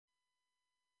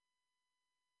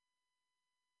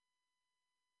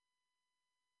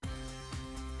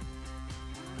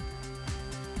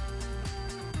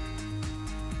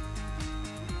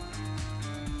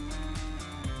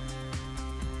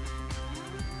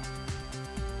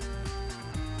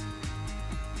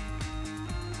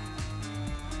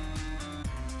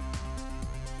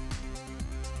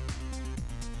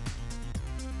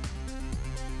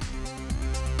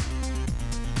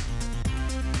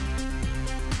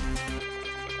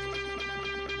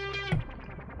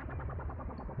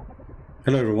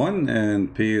Hello everyone,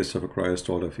 and peace of Christ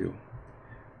to all of you.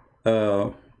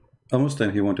 A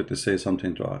Muslim, he wanted to say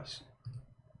something to us.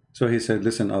 So he said,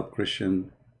 listen up,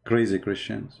 crazy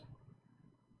Christians.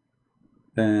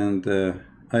 And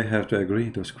I have to agree,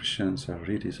 those Christians are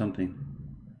really something.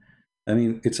 I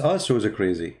mean, it's us who's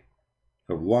crazy.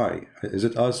 Why? Is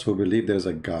it us who believe there's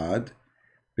a God?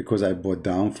 Because I bowed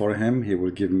down for him, he will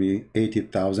give me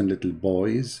 80,000 little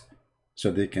boys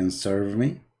so they can serve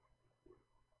me?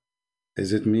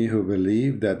 Is it me who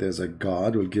believe that there's a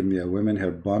God who will give me a woman,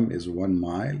 her bum is 1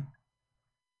 mile?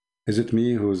 Is it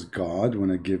me who's God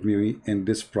wanna give me in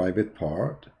this private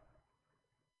part?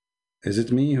 Is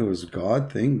it me who's God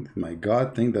think, my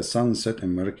God think the sun set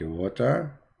in murky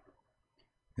water?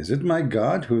 Is it my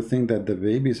God who think that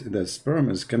the sperm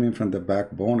is coming from the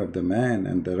backbone of the man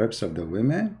and the ribs of the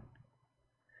women?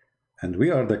 And we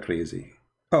are the crazy.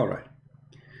 All right.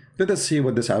 Let us see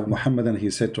what this Muhammadan he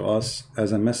said to us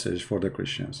as a message for the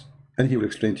Christians, and he will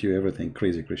explain to you everything.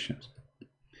 Crazy Christians.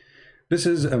 This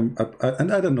is and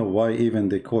I don't know why even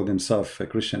they call themselves a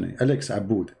Christian. Alex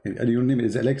Aboud. Your name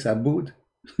is Alex Aboud.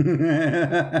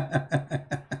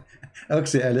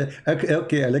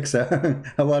 Okay, Alexa.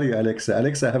 How are you, Alexa?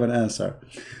 Alexa, I have an answer.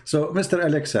 So, Mr.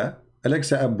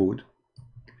 Alexa Aboud,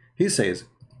 he says,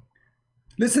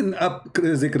 "Listen up,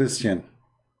 crazy Christian."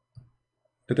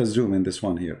 Let us zoom in this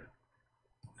one here.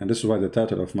 And this is why the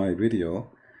title of my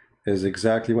video is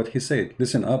exactly what he said.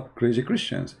 Listen up, crazy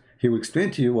Christians. He will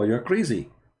explain to you why you're crazy.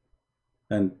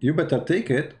 And you better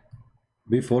take it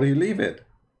before you leave it.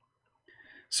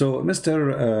 So,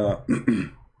 Mr.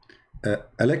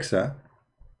 Alexa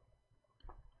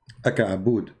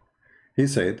Aboud, he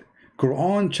said,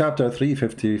 Quran chapter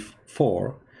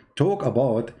 354 talk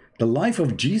about the life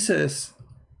of Jesus.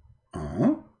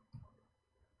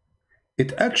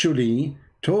 It actually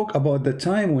talk about the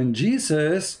time when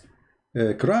Jesus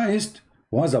Christ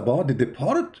was about to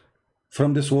depart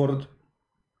from this world,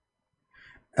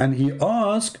 and he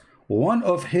asked one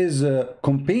of his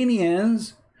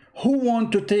companions who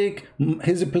want to take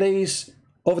his place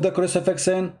of the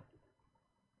crucifixion.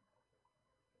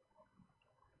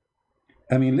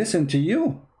 I mean, listen to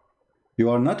you.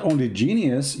 You are not only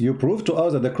genius, you prove to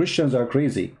us that the Christians are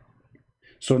crazy.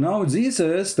 So now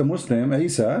Jesus, the Muslim,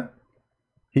 Isa,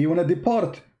 he wanna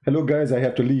depart. Hello guys, I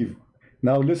have to leave.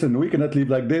 Now listen, we cannot leave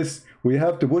like this. We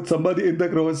have to put somebody in the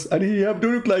cross, and he have to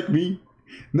look like me.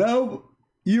 Now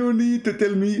you need to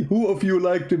tell me who of you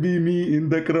like to be me in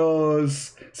the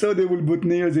cross. So they will put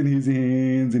nails in his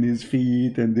hands and his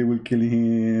feet, and they will kill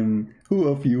him. Who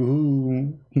of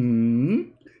you? Who?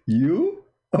 You?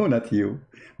 Oh, not you.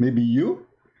 Maybe you?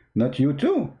 Not you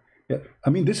too. Yeah. I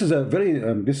mean, this is a very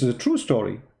this is a true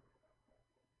story.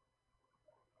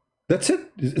 That's it.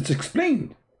 It's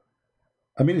explained.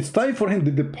 I mean, it's time for him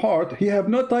to depart. He have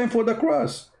no time for the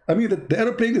cross. I mean, the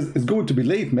airplane is going to be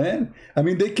late, man. I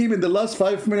mean, they came in the last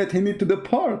 5 minutes. He need to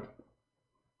depart.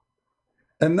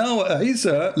 And now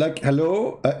Isa, like,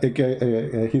 hello,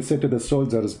 he said to the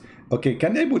soldiers, okay,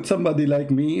 can I put somebody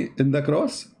like me in the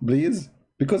cross, please?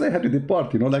 Because I had to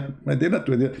depart, you know, like, they're not,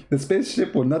 the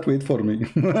spaceship will not wait for me.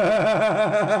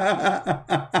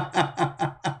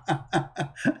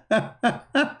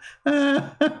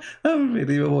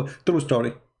 Unbelievable. True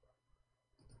story.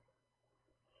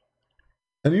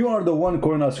 And you are the one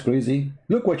calling us crazy.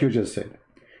 Look what you just said.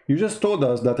 You just told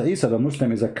us that Isa the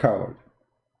Muslim is a coward.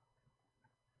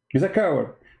 He's a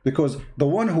coward because the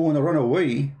one who want to run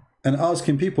away and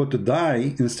asking people to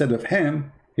die instead of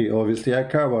him, he obviously a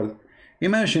coward.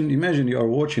 Imagine you are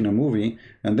watching a movie,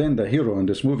 and then the hero in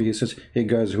this movie, he says, hey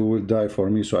guys, who will die for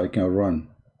me so I can run?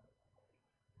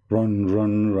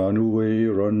 Run away,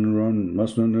 run,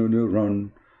 must no,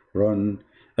 run.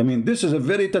 I mean, this is a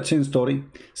very touching story.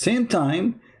 Same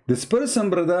time, this person,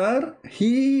 brother,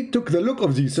 he took the look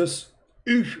of Jesus.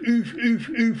 If.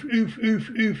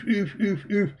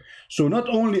 So not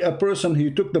only a person, he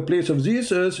took the place of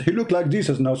Jesus, he looked like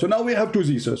Jesus now. So now we have two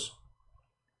Jesus.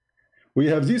 We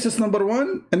have Jesus number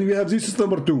 1, and we have Jesus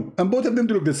number 2. And both of them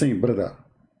look the same, brother.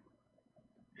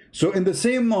 So in the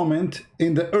same moment,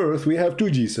 in the earth, we have two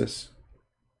Jesus.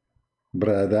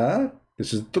 Brother,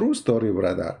 this is a true story,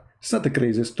 brother. It's not a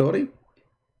crazy story.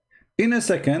 In a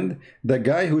second, the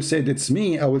guy who said, it's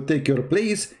me, I will take your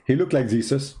place, he looked like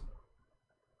Jesus.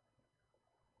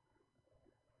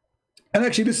 And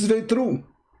actually, this is very true.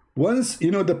 Once,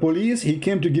 you know, the police, he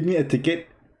came to give me a ticket.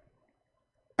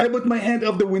 I put my hand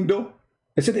off the window.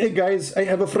 I said, hey guys, I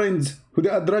have a friends who they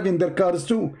are driving their cars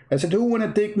too. I said, who want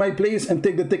to take my place and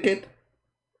take the ticket?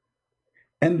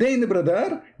 And then,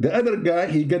 brother, the other guy,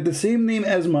 he got the same name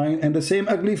as mine and the same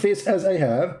ugly face as I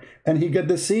have, and he got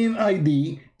the same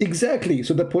ID exactly.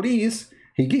 So the police,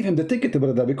 he gave him the ticket,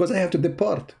 brother, because I have to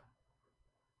depart.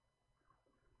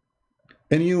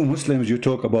 And you Muslims, you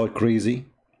talk about crazy.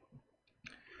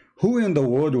 Who in the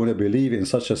world would believe in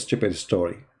such a stupid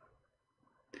story?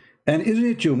 And isn't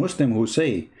it you Muslim who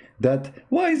say that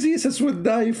why Jesus would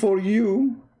die for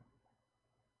you?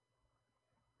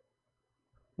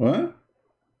 What?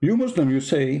 You Muslim, you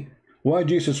say why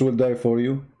Jesus will die for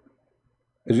you?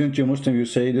 Isn't you Muslim, you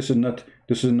say this is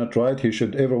not right?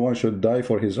 Everyone should die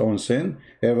for his own sin.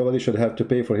 Everybody should have to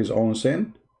pay for his own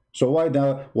sin. So why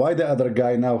the other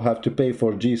guy now have to pay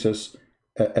for Jesus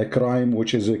a crime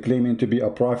which is claiming to be a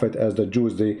prophet, as the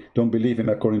Jews, they don't believe him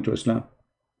according to Islam?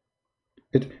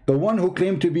 The one who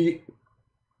claimed to be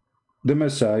the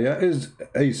Messiah is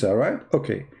Isa, right?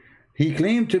 Okay. He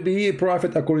claimed to be a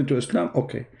prophet according to Islam.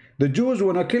 Okay. The Jews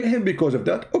want to kill him because of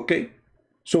that. Okay.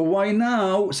 So why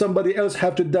now somebody else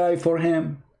have to die for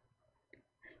him?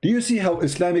 Do you see how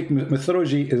Islamic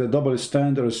mythology is a double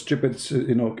standard, a stupid,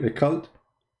 a cult?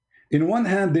 In one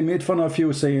hand, they made fun of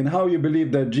you, saying how you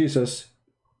believe that Jesus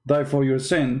died for your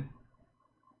sin.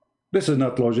 This is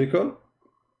not logical.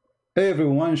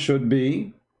 Everyone should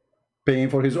be paying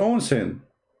for his own sin.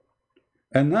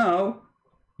 And now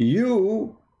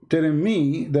you telling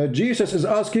me that Jesus is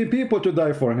asking people to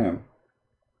die for him.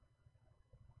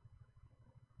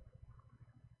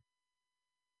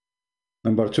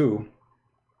 Number two,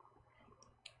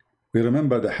 we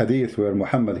remember the hadith where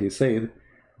Muhammad, he said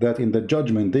that in the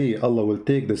judgment day, Allah will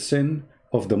take the sin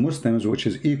of the Muslims, which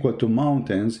is equal to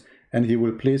mountains, and he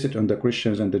will place it on the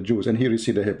Christians and the Jews. And here you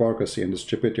see the hypocrisy and the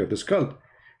stupidity of this cult.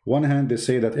 One hand, they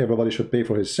say that everybody should pay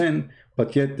for his sin,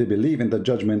 but yet they believe in the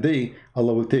judgment day,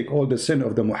 Allah will take all the sin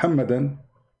of the Muhammadan,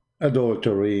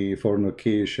 adultery,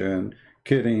 fornication,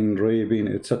 killing, raping,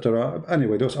 etc.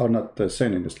 Anyway, those are not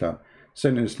sin in Islam.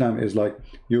 Sin in Islam is like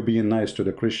you being nice to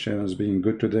the Christians, being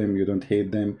good to them, you don't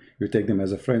hate them, you take them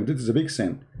as a friend. This is a big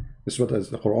sin. This is what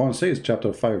the Qur'an says,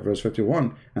 chapter 5, verse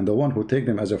 51. And the one who take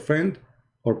them as a friend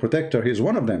or protector, he is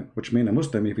one of them, which means a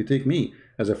Muslim, if he take me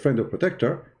as a friend or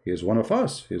protector, he is one of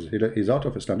us. He's out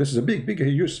of Islam. This is a big,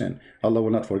 huge sin. Allah will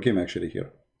not forgive him actually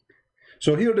here.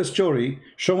 So here the story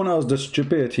showing us the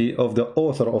stupidity of the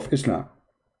author of Islam.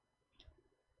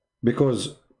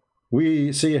 Because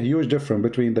we see a huge difference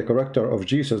between the character of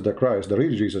Jesus the Christ, the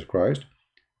real Jesus Christ,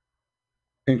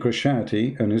 in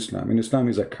Christianity and Islam. In Islam,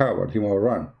 he's a coward. He want to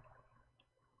run.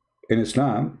 In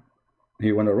Islam,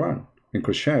 he want to run. In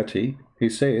Christianity, he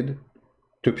said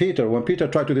to Peter, when Peter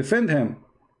tried to defend him,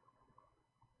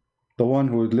 the one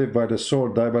who would live by the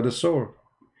sword, die by the sword.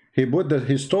 He put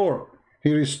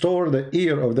he restored the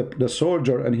ear of the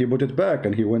soldier, and he put it back,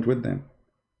 and he went with them.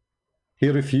 He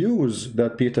refused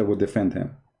that Peter would defend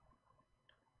him.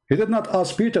 He did not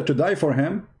ask Peter to die for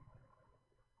him.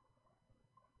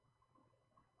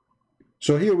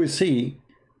 So here we see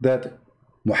that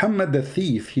Muhammad the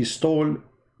thief, he stole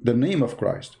the name of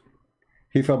Christ.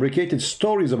 He fabricated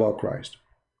stories about Christ.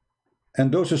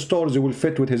 And those stories will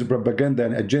fit with his propaganda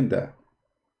and agenda.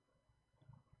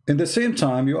 In the same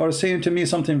time, you are saying to me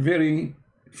something very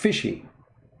fishy.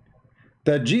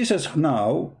 That Jesus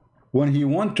now, when he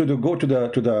wanted to go to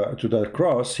the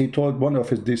cross, he told one of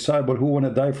his disciples, who want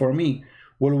to die for me?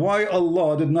 Well, why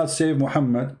Allah did not save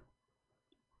Muhammad?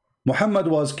 Muhammad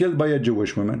was killed by a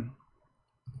Jewish woman.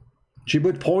 She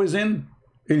put poison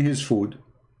in his food.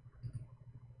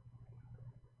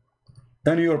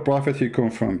 And your prophet, he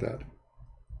confirmed that.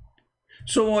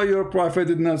 So why your prophet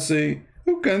did not say,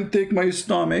 who can take my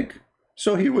stomach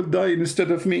so he will die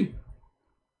instead of me?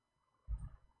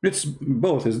 It's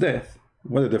both is death.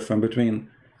 What is the difference between,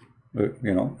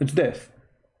 it's death.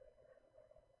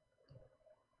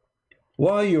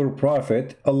 Why your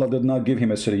prophet, Allah did not give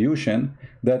him a solution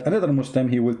that another Muslim,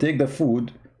 he will take the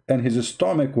food and his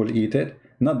stomach will eat it,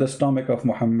 not the stomach of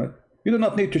Muhammad. You do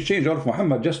not need to change all of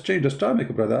Muhammad, just change the stomach,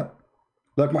 brother.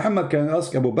 Like Muhammad can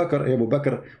ask Abu Bakr, hey, Abu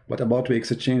Bakr, what about we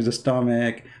exchange the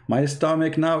stomach? My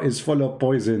stomach now is full of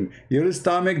poison. Your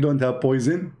stomach don't have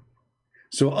poison.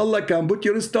 So Allah can put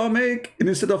your stomach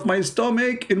instead of my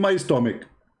stomach in my stomach.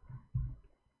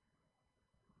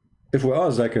 If we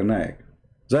ask Zakir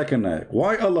Naik,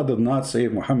 why Allah did not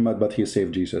save Muhammad but he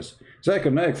saved Jesus?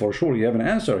 Zakir Naik, for sure, you have an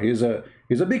answer. He's a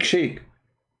big sheikh.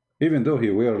 Even though he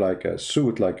wear like a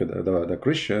suit like the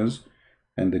Christians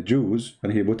and the Jews,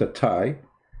 and he put a tie,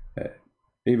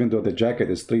 even though the jacket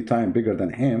is 3 times bigger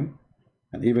than him,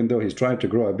 and even though he's trying to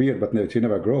grow a beard but he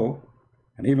never grow,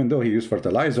 and even though he used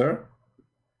fertilizer,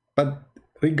 but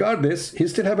regardless, he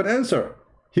still have an answer.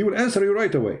 He will answer you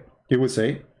right away. He will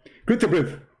say, Great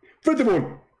breath. First of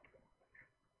all,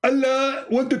 Allah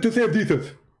wanted to save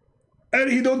Jesus,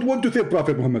 and He don't want to save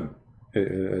Prophet Muhammad.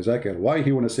 Zakir, why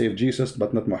He want to save Jesus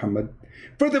but not Muhammad?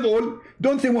 First of all,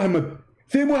 don't say Muhammad.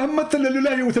 Say Muhammad sallallahu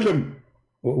alayhi wa sallam.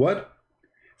 What?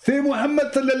 Say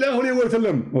Muhammad sallallahu alayhi wa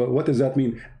sallam. What does that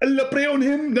mean? Allah pray on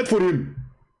him, not for him.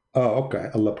 Okay.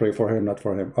 Allah pray for him, not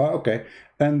for him. Okay.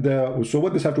 And so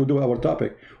what does have to do with our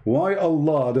topic? Why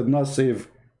Allah did not save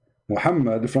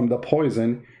Muhammad from the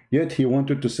poison, yet He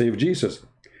wanted to save Jesus?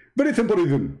 Very simple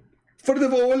reason. First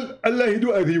of all, Allah He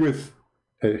do as He with.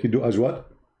 He do as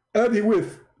what? As He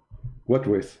with. What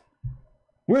with?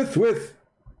 With.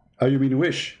 You mean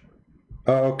wish?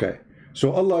 Okay.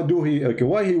 So Allah do He, okay,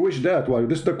 why He wish that? Why?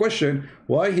 This is the question.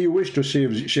 Why He wished to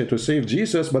save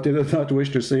Jesus, but He does not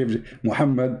wish to save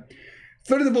Muhammad?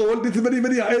 First of all, this is very,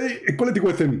 very high quality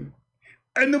question.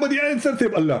 And nobody answers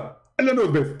save Allah. Allah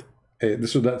knows best.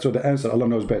 So the answer, Allah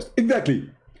knows best. Exactly.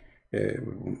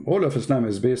 All of Islam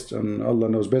is based on Allah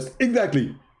knows best.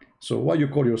 Exactly. So why you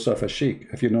call yourself a sheikh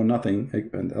if you know nothing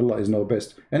and Allah is know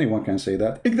best? Anyone can say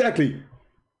that. Exactly.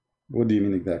 What do you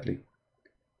mean exactly?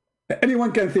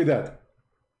 Anyone can say that.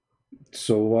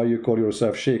 So why you call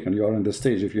yourself sheikh and you are on the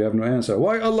stage if you have no answer?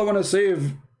 Why Allah want to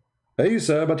save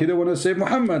Isa but He don't want to save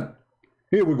Muhammad?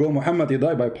 Here we go. Muhammad, he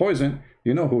died by poison.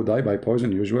 You know who died by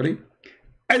poison usually?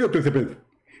 I don't participate.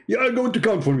 You are going to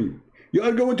count for me. You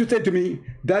are going to say to me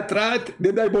that rat,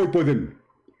 they die by poison.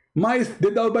 Mice,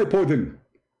 they die by poison.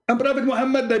 And Prophet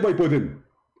Muhammad died by poison.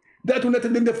 That will not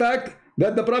in the fact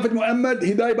that the Prophet Muhammad,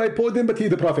 he died by poison, but he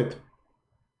the Prophet.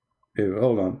 Hey,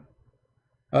 hold on.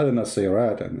 I did not say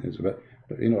rat. But,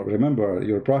 you know, remember,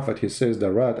 your Prophet, he says the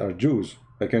rat are Jews.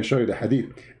 I can show you the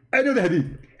hadith. I know the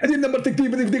hadith. Hadith number 60,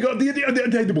 if they got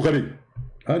the Bukhari.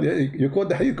 You quote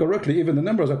the hadith correctly, even the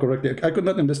numbers are correct. I could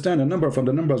not understand a number from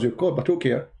the numbers you quote, but who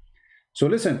cares? So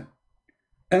listen,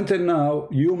 until now,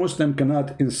 you Muslim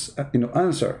cannot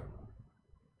answer.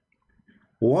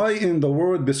 Why in the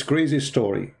world this crazy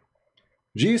story?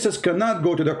 Jesus cannot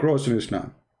go to the cross in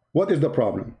Islam. What is the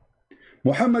problem?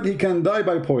 Muhammad, he can die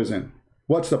by poison.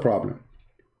 What's the problem?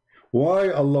 Why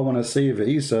Allah want to save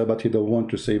Isa, but He don't want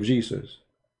to save Jesus?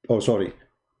 Oh, sorry.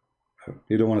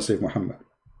 He don't want to save Muhammad.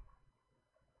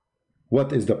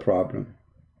 What is the problem?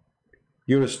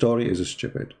 Your story is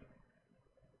stupid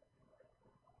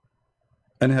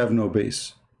and have no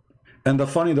base. And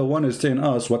the one is telling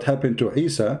us what happened to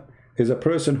Isa is a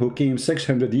person who came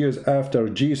 600 years after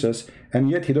Jesus, and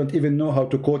yet he don't even know how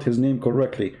to quote his name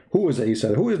correctly. Who is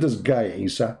Isa? Who is this guy,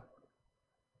 Isa?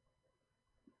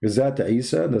 Is that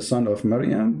Isa, the son of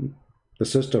Maryam, the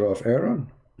sister of Aaron?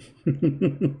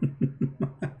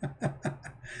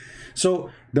 So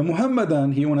the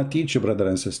Muhammadan, he want to teach you, brothers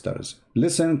and sisters.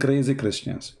 Listen, crazy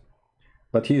Christians.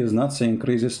 But he is not saying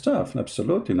crazy stuff.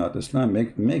 Absolutely not. Islam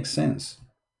makes sense.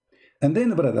 And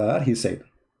then, brother, he said,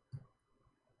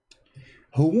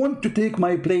 who want to take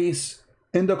my place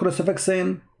in the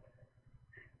crucifixion?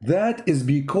 That is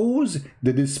because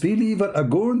the disbeliever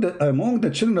among the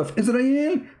children of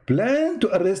Israel planned to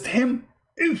arrest him.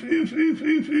 If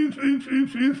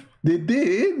they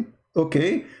did,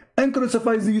 okay, and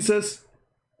crucify Jesus.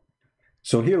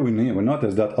 So here we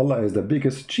notice that Allah is the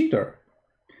biggest cheater.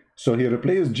 So He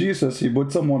replaced Jesus, He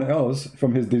put someone else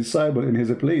from His disciple in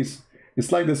His place.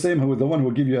 It's like the same with the one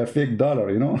who give you a fake dollar,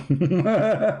 you know.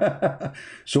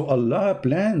 So Allah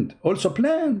planned, also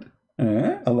planned.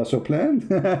 Allah so planned.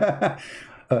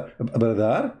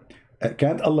 Brother,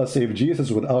 can't Allah save Jesus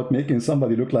without making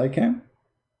somebody look like Him?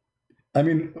 I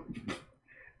mean,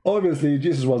 obviously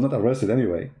Jesus was not arrested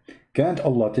anyway. Can't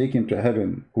Allah take Him to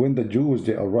heaven when the Jews,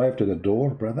 they arrive to the door,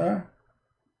 brother?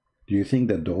 Do you think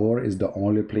the door is the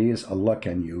only place Allah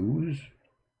can use?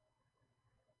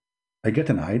 I get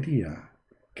an idea.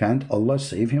 Can't Allah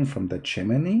save him from the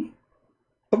chimney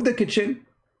of the kitchen?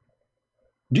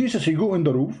 Jesus, he go in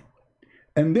the roof,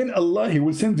 and then Allah, He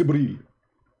will send Jibreel,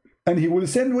 and He will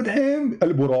send with him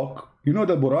al-Buraq. You know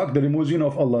the Buraq, the limousine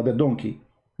of Allah, the donkey,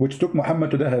 which took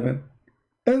Muhammad to the heaven.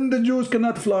 And the Jews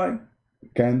cannot fly.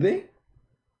 Can they?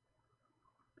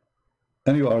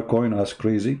 And you are calling us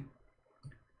crazy?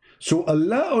 So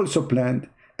Allah also planned,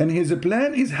 and His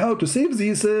plan is how to save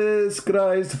Jesus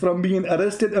Christ from being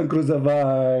arrested and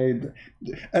crucified.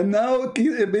 And now,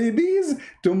 babies,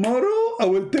 tomorrow I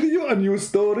will tell you a new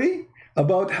story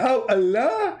about how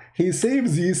Allah, He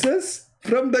saved Jesus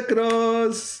from the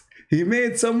cross. He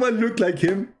made someone look like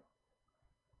Him.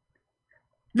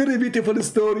 Very beautiful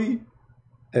story.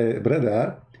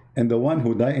 Brother, and the one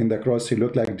who died in the cross, he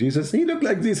looked like Jesus. He looked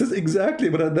like Jesus exactly,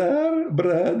 brother.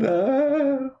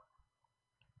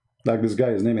 Like this guy,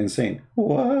 his name insane.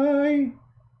 Why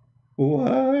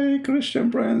Why, Christian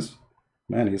Prince?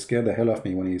 Man, he scared the hell of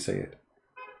me when he say it.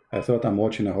 I thought I'm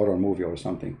watching a horror movie or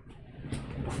something.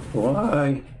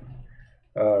 Why?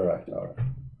 All right, all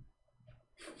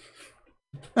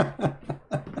right.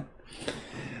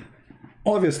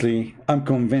 Obviously, I'm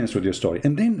convinced with your story.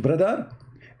 And then, brother,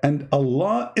 and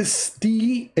Allah is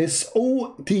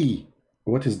T-S-O-T.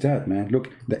 What is that, man? Look,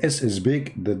 the S is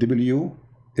big, the W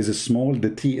is small,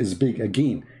 the T is big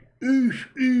again.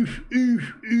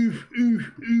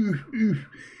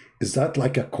 Is that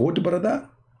like a code, brother?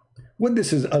 What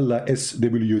this is Allah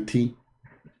SWT?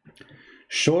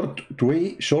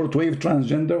 Shortwave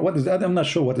transgender. What is that? I'm not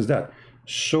sure. What is that?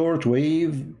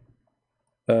 Shortwave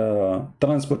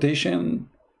transportation.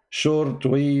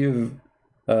 Shortwave.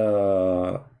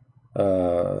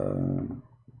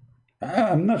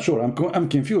 I'm not sure. I'm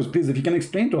confused. Please, if you can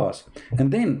explain to us.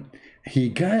 And then he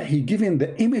given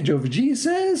the image of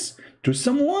Jesus to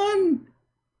someone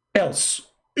else.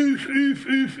 That's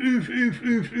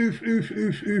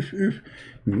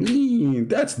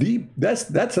deep.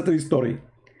 That's a true story.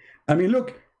 I mean,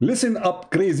 look, listen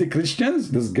up, crazy Christians.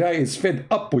 This guy is fed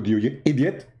up with you, you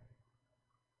idiot.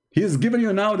 He's giving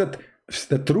you now that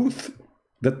the truth,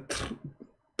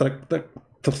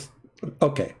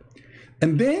 okay.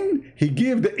 And then he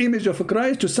gave the image of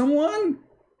Christ to someone,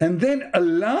 and then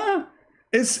Allah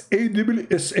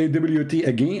SWT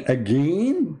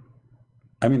again.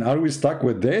 I mean, are we stuck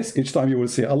with this? Each time you will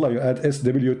say Allah, you add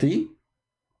SWT.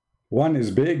 One is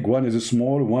big, one is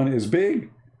small, one is big.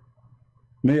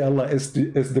 May Allah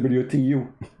SWT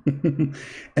you.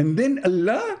 And then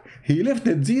Allah, he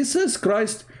lifted Jesus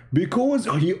Christ because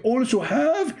he also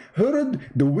have heard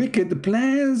the wicked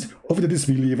plans of the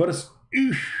disbelievers.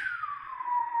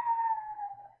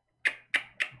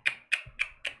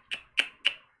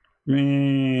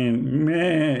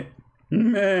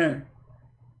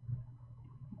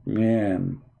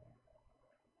 Man.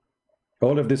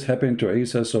 All of this happened to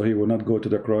Isa so he would not go to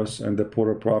the cross, and the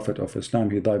poor prophet of Islam,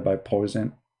 he died by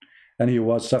poison, and he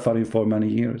was suffering for many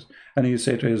years. And he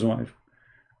said to his wife,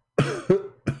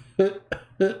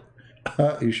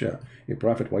 Aisha, a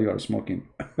prophet, why you are smoking?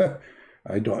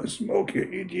 I don't smoke, you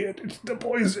idiot. It's the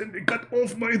poison. It cut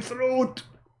off my throat.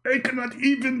 I cannot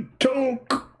even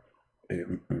talk.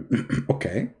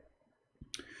 Okay.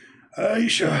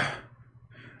 Aisha,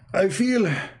 I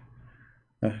feel...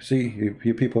 see,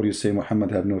 you people, you say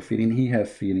Muhammad have no feeling. He have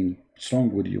feeling. What's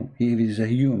wrong with you? He is a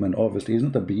human, obviously. He's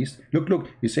not a beast. Look,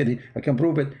 he said, I can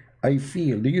prove it. I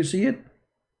feel. Do you see it?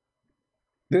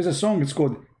 There's a song, it's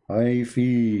called I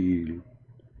Feel.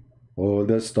 All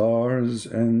the stars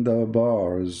and the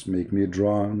bars make me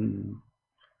drunk.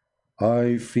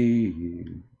 I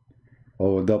feel.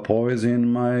 Oh, the poison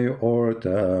in my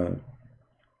aorta.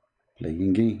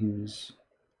 Playing games.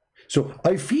 So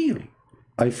I feel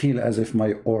as if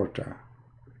my aorta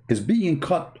is being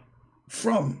cut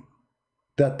from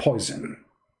that poison.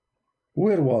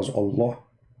 Where was Allah?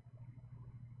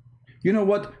 You know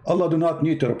what? Allah do not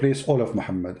need to replace all of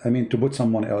Muhammad. I mean, to put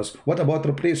someone else. What about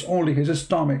replace only his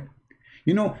stomach?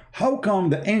 You know, how come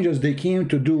the angels, they came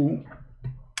to do...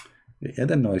 I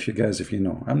don't know if you guys, if you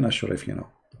know. I'm not sure if you know.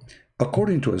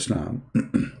 According to Islam,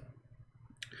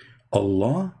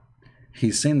 Allah,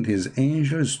 he sent his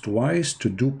angels twice to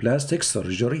do plastic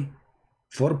surgery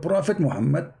for Prophet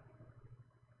Muhammad.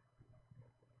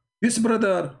 Yes,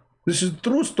 brother. This is a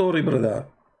true story, brother.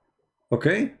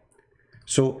 Okay?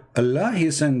 So Allah,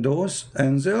 he sent those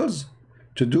angels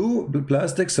to do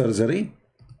plastic surgery.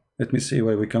 Let me see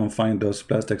where we can find those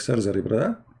plastic surgery,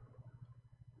 brother.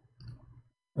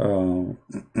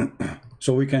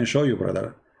 So we can show you,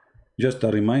 brother. Just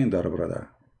a reminder, brother.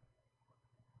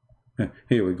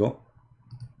 Here we go.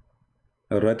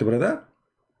 All right, brother.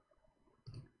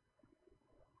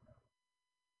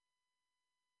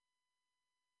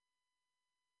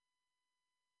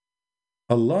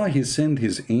 Allah, he sent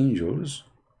his angels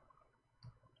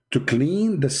to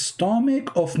clean the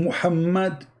stomach of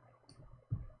Muhammad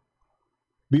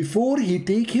before he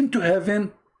take him to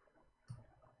heaven.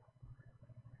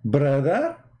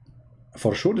 Brother,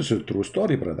 for sure this is a true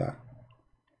story, brother.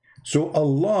 So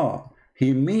Allah,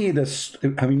 he made a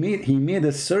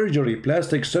surgery,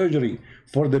 plastic surgery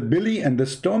for the belly and the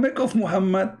stomach of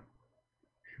Muhammad.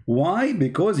 Why?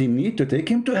 Because he need to take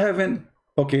him to heaven.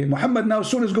 Okay, Muhammad now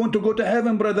soon is going to go to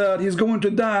heaven, brother. He's going to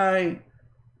die.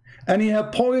 And he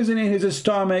have poison in his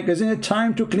stomach. Isn't it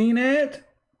time to clean it?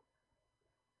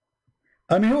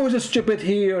 I mean, who is stupid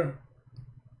here?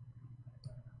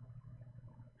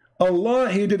 Allah,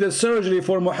 he did a surgery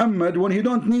for Muhammad when he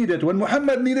don't need it. When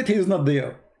Muhammad need it, he is not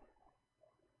there.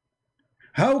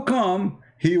 How come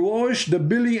He washed the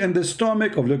belly and the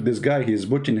stomach of, look, this guy, he's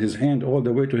putting his hand all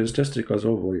the way to his testicles.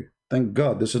 Oh boy, thank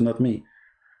God this is not me.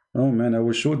 Oh man, I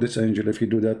will shoot this angel if you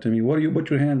do that to me. Where do you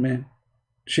put your hand, man?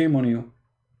 Shame on you.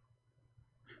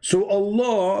 So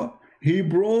Allah,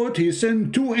 he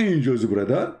sent two angels,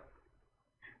 brother.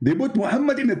 They put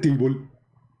Muhammad in a table,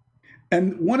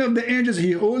 and one of the angels,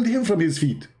 he held him from his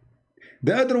feet.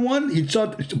 The other one, he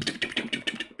shot.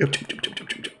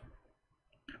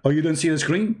 Oh, you don't see the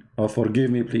screen? Oh, forgive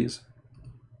me, please.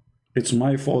 It's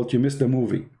my fault. You missed the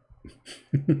movie.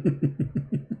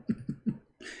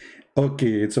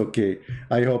 Okay, it's okay.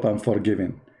 I hope I'm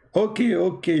forgiven. Okay,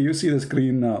 okay. You see the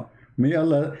screen now. May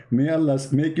Allah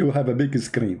make you have a big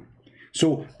screen.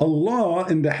 So Allah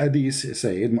in the hadith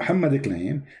said, Muhammad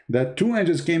claimed that two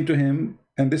angels came to him,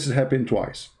 and this has happened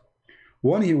twice.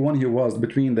 One he was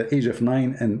between the age of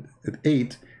 9 and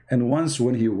 8, and once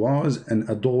when he was an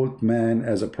adult man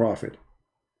as a prophet.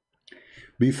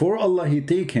 Before Allah he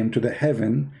take him to the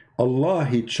heaven, Allah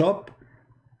he chop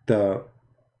the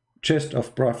chest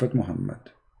of Prophet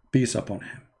Muhammad, peace upon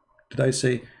him. Did I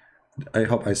say? I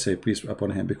hope I say peace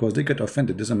upon him, because they get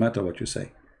offended. Doesn't matter what you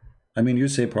say. I mean, you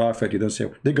say prophet, you don't say,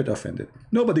 they get offended.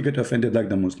 Nobody get offended like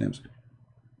the Muslims.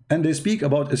 And they speak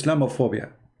about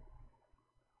Islamophobia.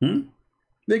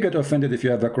 They get offended if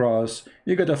you have a cross.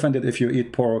 You get offended if you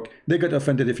eat pork. They get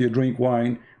offended if you drink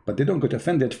wine. But they don't get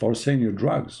offended for saying you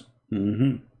drugs.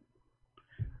 The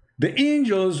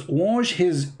angels wash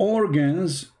his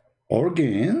organs.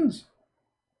 Organs?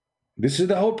 This is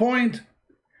the whole point.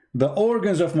 The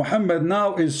organs of Muhammad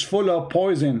now is full of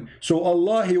poison. So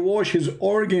Allah, he washed his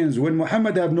organs when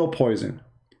Muhammad had no poison.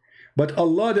 But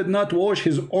Allah did not wash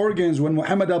his organs when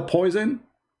Muhammad had poison.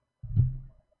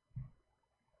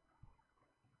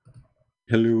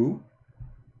 Hello?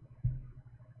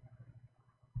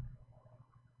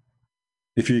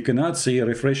 If you cannot see,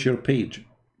 refresh your page.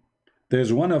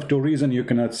 There's one of two reasons you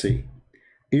cannot see.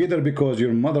 Either because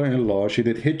your mother-in-law, she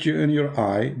did hit you in your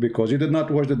eye because you did not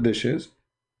wash the dishes,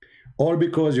 or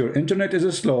because your internet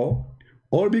is slow,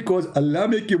 or because Allah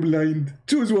make you blind.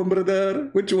 Choose one, brother.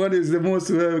 Which one is the most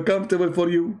comfortable for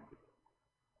you?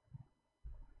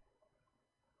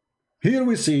 Here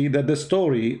we see that the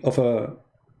story of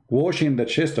washing the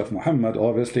chest of Muhammad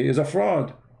obviously is a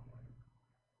fraud.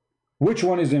 Which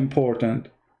one is important?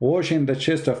 Washing the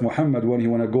chest of Muhammad when he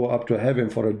want to go up to heaven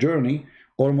for a journey,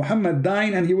 or Muhammad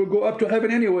dying and he will go up to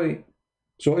heaven anyway?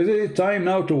 So is it time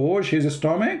now to wash his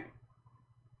stomach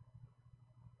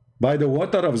by the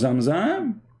water of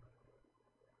Zamzam?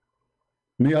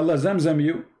 May Allah Zamzam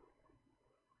you.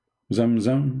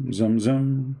 Zamzam,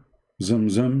 Zamzam,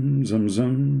 Zamzam,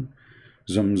 Zamzam,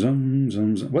 Zamzam,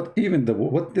 Zamzam. What even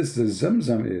what this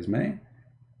Zamzam is, man?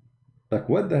 Like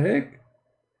what the heck?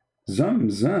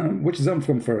 Zamzam. Which Zam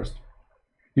come first?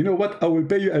 You know what? I will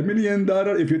pay you $1 million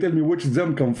if you tell me which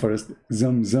Zam come first.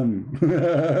 Zamzam.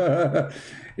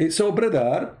 So,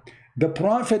 brother, the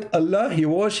Prophet Allah, he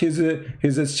washed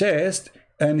his chest,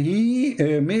 and he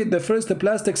made the first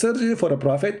plastic surgery for a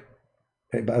prophet.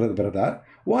 Hey, brother,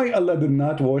 why Allah did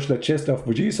not wash the chest of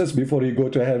Jesus before he go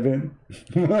to heaven?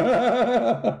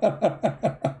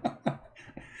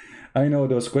 I know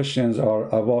those questions are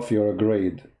above your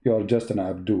grade. You are just an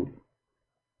Abdul.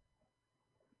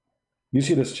 You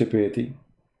see the stupidity?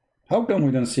 How come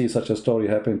we don't see such a story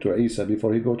happen to Isa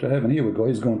before he go to heaven? Here we go,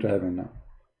 he's going to heaven now.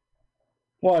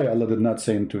 Why Allah did not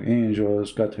send to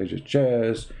angels, cut his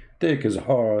chest, take his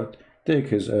heart, take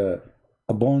his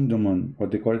abandonment,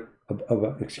 what they call it?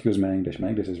 Excuse my English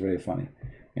is very funny,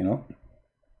 you know.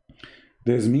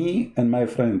 There's me and my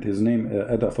friend, his name,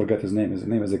 I forget his name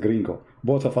is a gringo.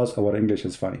 Both of us, our English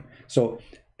is funny. So,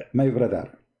 my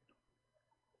brother,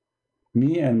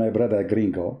 me and my brother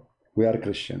gringo, we are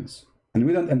Christians. And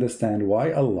we don't understand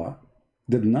why Allah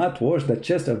did not wash the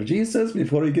chest of Jesus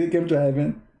before he came to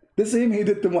heaven. The same he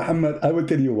did to Muhammad. I will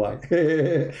tell you why.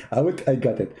 I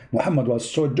got it. Muhammad was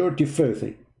so dirty,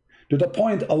 filthy, to the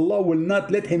point Allah will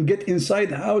not let him get inside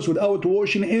the house without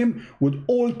washing him with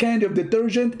all kind of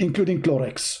detergent, including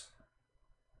Clorox.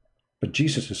 But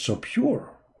Jesus is so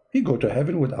pure. He go to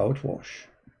heaven without wash.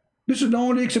 This is the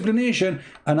only explanation,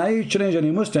 and I challenge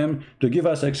any Muslim to give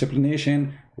us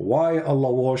explanation why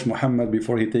Allah washed Muhammad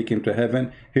before he take him to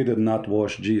heaven. He did not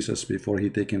wash Jesus before he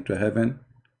take him to heaven.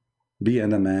 Be a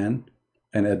man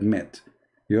and admit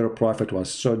your prophet was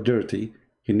so dirty,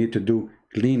 he need to do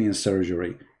cleaning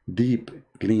surgery, deep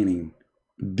cleaning,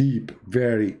 deep,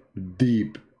 very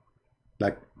deep,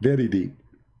 like very deep,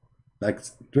 like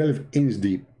 12-inch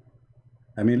deep.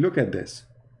 I mean, look at this,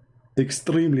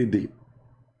 extremely deep.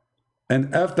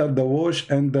 And after the wash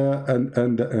and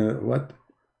what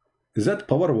is that,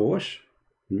 power wash?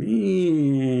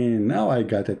 Me, now I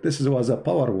got it. This was a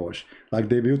power wash. Like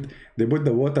they put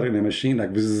the water in a machine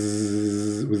like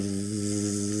bzzz,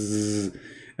 bzzz.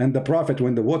 And the prophet,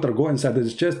 when the water go inside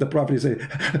his chest, the prophet say,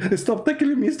 stop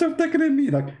tickling me, stop tickling me.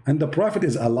 Like, and the prophet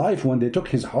is alive when they took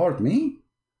his heart. Me?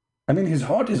 I mean, his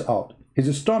heart is out,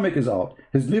 his stomach is out,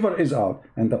 his liver is out,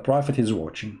 and the prophet is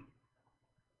watching.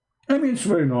 I mean, it's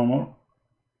very normal.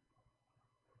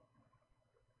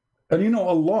 And you know,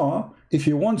 Allah, if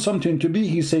he wants something to be,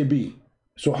 he say be.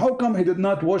 So how come he did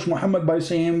not wash Muhammad by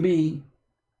saying be?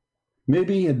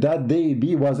 Maybe that day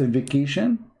be was a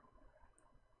vacation.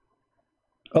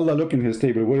 Allah look in his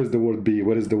table, where is the word be?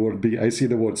 Where is the word be? I see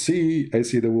the word see, I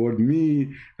see the word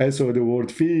me, I saw the word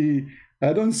fi.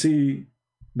 I don't see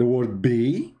the word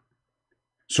be.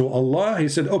 So Allah, he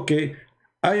said, okay,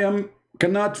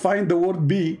 cannot find the word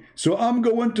be, so I'm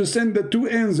going to send the two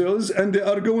angels and they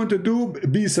are going to do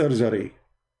be surgery.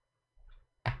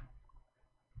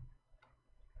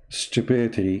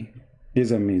 Stupidity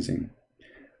is amazing.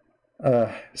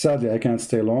 Sadly, I can't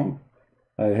stay long.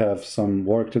 I have some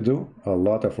work to do, a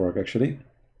lot of work actually.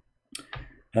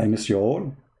 I miss you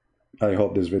all. I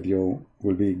hope this video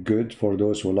will be good for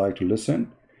those who like to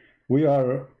listen. We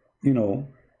are, you know,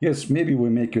 yes, maybe we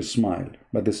make you smile,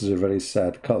 but this is a very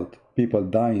sad cult. People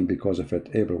dying because of it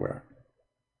everywhere.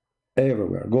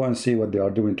 Everywhere. Go and see what they are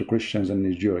doing to Christians in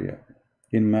Nigeria,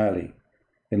 in Mali,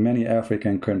 in many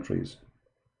African countries.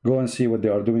 Go and see what they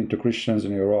are doing to Christians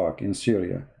in Iraq, in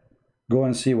Syria. Go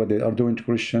and see what they are doing to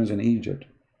Christians in Egypt.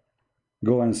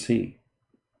 Go and see.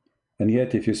 And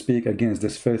yet, if you speak against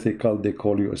this filthy cult, they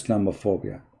call you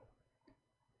Islamophobia.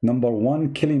 Number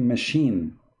one killing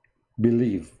machine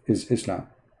belief is Islam.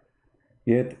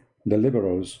 Yet, the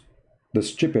liberals, the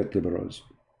stupid liberals,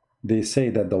 they say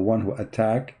that the one who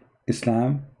attack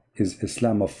Islam is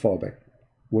Islamophobic.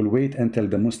 Will wait until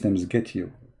the Muslims get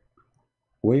you.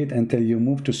 Wait until you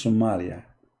move to Somalia.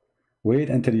 Wait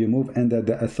until you move under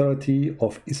the authority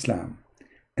of Islam.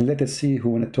 And let us see who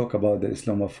want to talk about the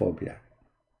Islamophobia.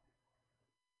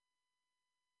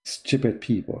 Stupid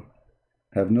people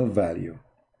have no value.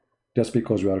 Just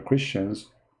because we are Christians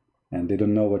and they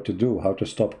don't know what to do, how to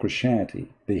stop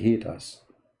Christianity, they hate us.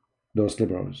 Those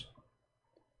liberals.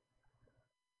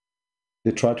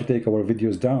 They try to take our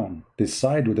videos down. They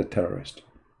side with the terrorist.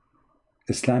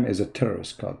 Islam is a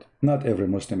terrorist cult. Not every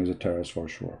Muslim is a terrorist for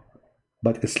sure.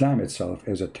 But Islam itself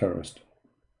is a terrorist.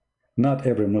 Not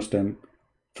every Muslim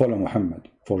follow Muhammad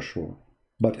for sure.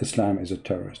 But Islam is a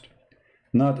terrorist.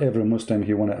 Not every Muslim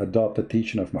he want to adopt the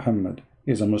teaching of Muhammad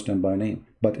is a Muslim by name.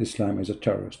 But Islam is a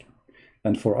terrorist.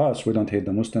 And for us, we don't hate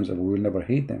the Muslims and we will never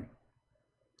hate them.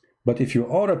 But if you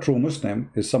are a true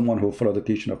Muslim, is someone who follow the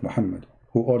teaching of Muhammad,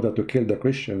 who ordered to kill the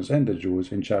Christians and the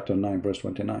Jews in chapter 9 verse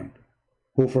 29,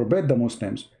 who forbade the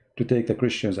Muslims to take the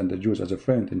Christians and the Jews as a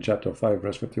friend in chapter 5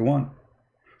 verse 51,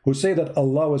 who say that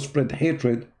Allah will spread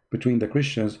hatred between the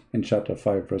Christians in chapter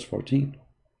 5 verse 14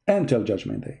 until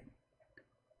judgment day.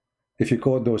 If you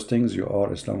quote those things, you are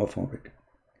Islamophobic.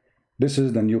 This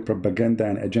is the new propaganda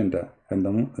and agenda,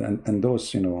 and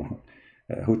those, you know,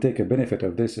 who take a benefit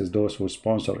of this is those who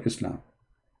sponsor Islam.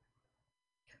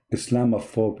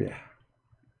 Islamophobia.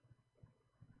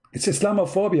 It's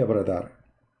Islamophobia, brother.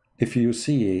 If you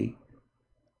see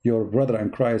your brother in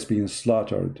Christ being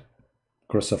slaughtered,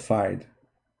 crucified,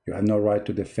 you have no right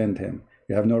to defend him.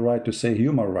 You have no right to say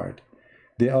human right.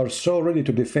 They are so ready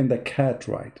to defend a cat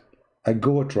right, a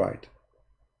goat right.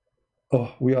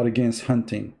 Oh, we are against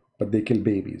hunting, but they kill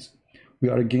babies. We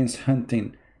are against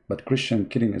hunting, but Christian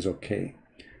killing is okay.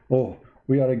 Oh,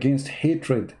 we are against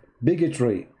hatred,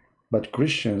 bigotry, but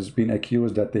Christians being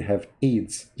accused that they have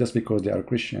AIDS just because they are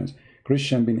Christians.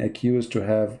 Christians being accused to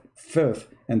have filth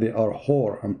and they are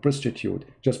whore and prostitute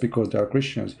just because they are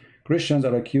Christians. Christians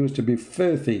are accused to be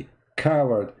filthy,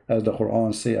 coward, as the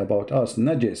Qur'an say about us,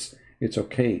 najis, it's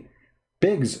okay.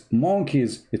 Pigs,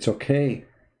 monkeys, it's okay.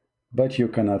 But you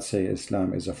cannot say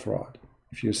Islam is a fraud.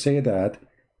 If you say that,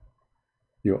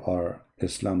 you are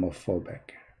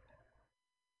Islamophobic.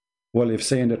 Well, if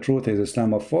saying the truth is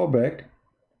Islamophobic,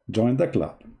 join the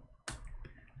club.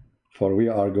 For we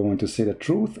are going to say the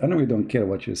truth and we don't care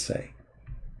what you say.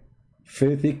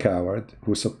 Filthy coward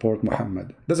who support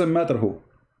Muhammad. Doesn't matter who.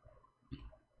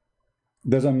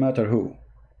 Doesn't matter who.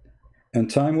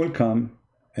 And time will come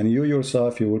and you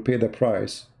yourself, you will pay the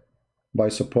price by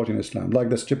supporting Islam. Like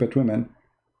the stupid woman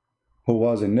who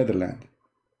was in Netherlands.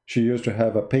 She used to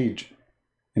have a page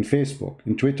in Facebook,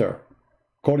 in Twitter,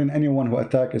 calling anyone who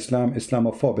attacked Islam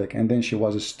Islamophobic, and then she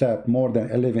was stabbed more than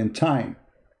 11 times.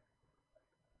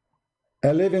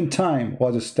 11 times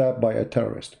was stabbed by a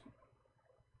terrorist.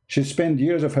 She spent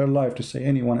years of her life to say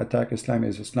anyone attack Islam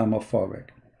is Islamophobic.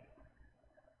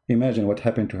 Imagine what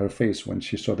happened to her face when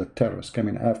she saw the terrorists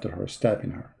coming after her,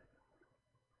 stabbing her.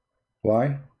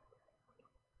 Why?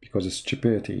 Because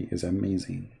stupidity is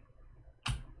amazing.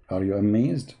 Are you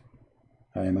amazed?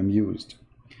 I am amused.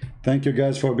 Thank you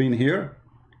guys for being here.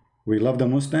 We love the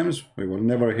Muslims. We will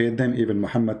never hate them, even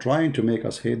Muhammad trying to make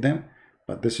us hate them.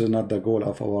 But this is not the goal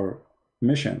of our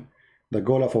mission. The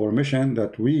goal of our mission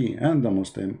that we and the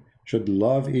Muslim should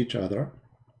love each other.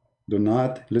 Do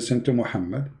not listen to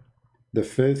Muhammad, the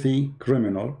filthy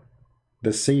criminal,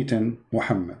 the Satan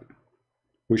Muhammad.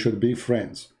 We should be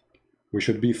friends. We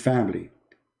should be family.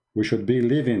 We should be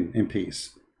living in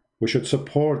peace. We should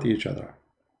support each other.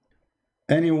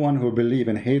 Anyone who believes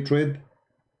in hatred,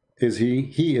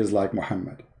 he is like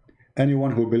Muhammad.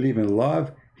 Anyone who believes in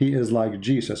love, he is like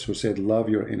Jesus, who said, love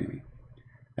your enemy.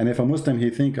 And if a Muslim, he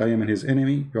think I am his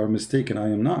enemy, you are mistaken, I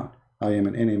am not. I am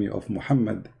an enemy of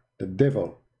Muhammad, the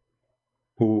devil,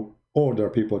 who order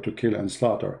people to kill and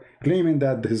slaughter, claiming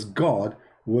that his God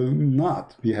will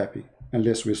not be happy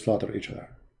unless we slaughter each other.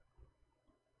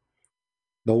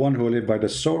 The one who live by the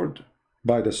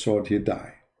sword he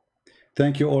die.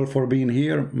 Thank you all for being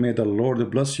here. May the Lord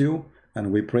bless you.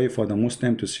 And we pray for the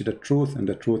Muslim to see the truth, and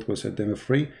the truth will set them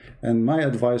free. And my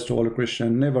advice to all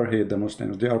Christians, never hate the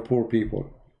Muslims. They are poor people.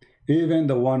 Even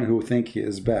the one who think he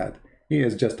is bad, he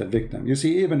is just a victim. You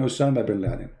see, even Osama bin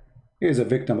Laden, he is a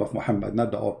victim of Muhammad,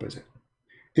 not the opposite.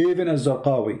 Even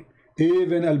al-Zarqawi,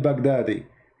 even al-Baghdadi,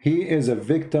 he is a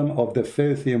victim of the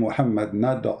filthy Muhammad,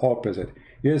 not the opposite.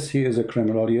 Yes, he is a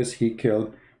criminal. Yes, he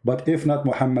killed. But if not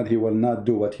Muhammad, he will not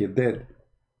do what he did.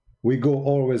 We go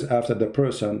always after the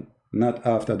person, not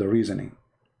after the reasoning.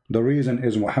 The reason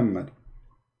is Muhammad.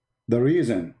 The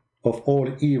reason of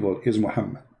all evil is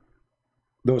Muhammad.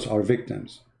 Those are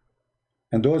victims.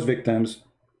 And those victims,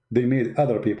 they made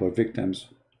other people victims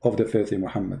of the filthy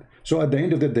Muhammad. So at the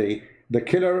end of the day, the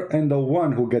killer and the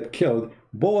one who get killed,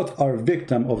 both are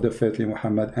victim of the filthy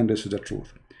Muhammad, and this is the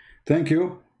truth. Thank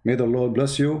you. May the Lord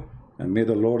bless you, and may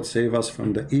the Lord save us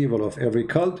from the evil of every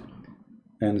cult,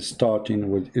 and starting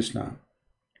with Islam.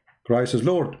 Christ is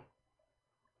Lord.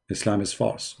 Islam is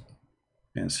false.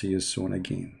 And see you soon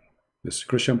again. This is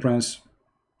Christian Prince.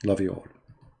 Love you all.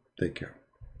 Take care.